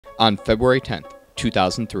On February 10,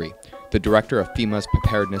 2003, the director of FEMA's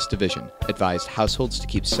Preparedness Division advised households to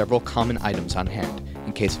keep several common items on hand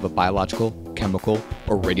in case of a biological, chemical,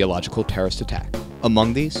 or radiological terrorist attack.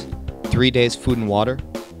 Among these, 3 days food and water,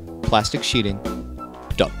 plastic sheeting,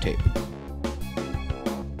 duct tape.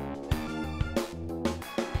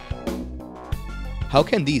 How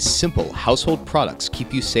can these simple household products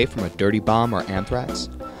keep you safe from a dirty bomb or anthrax?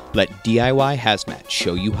 Let DIY Hazmat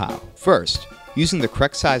show you how. First, using the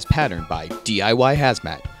correct size pattern by DIY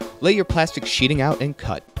Hazmat, lay your plastic sheeting out and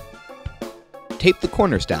cut. Tape the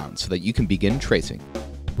corners down so that you can begin tracing.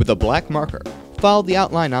 With a black marker, follow the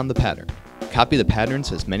outline on the pattern. Copy the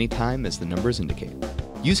patterns as many times as the numbers indicate.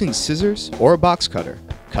 Using scissors or a box cutter,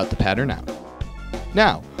 cut the pattern out.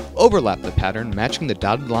 Now, overlap the pattern matching the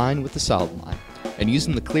dotted line with the solid line, and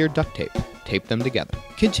using the clear duct tape, tape them together.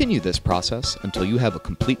 Continue this process until you have a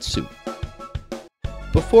complete suit.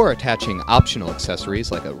 Before attaching optional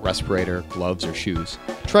accessories like a respirator, gloves, or shoes,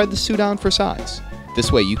 try the suit on for size.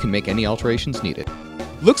 This way you can make any alterations needed.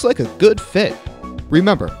 Looks like a good fit!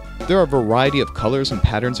 Remember, there are a variety of colors and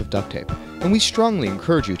patterns of duct tape, and we strongly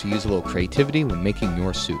encourage you to use a little creativity when making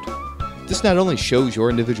your suit. This not only shows your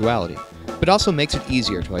individuality, but also makes it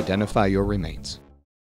easier to identify your remains.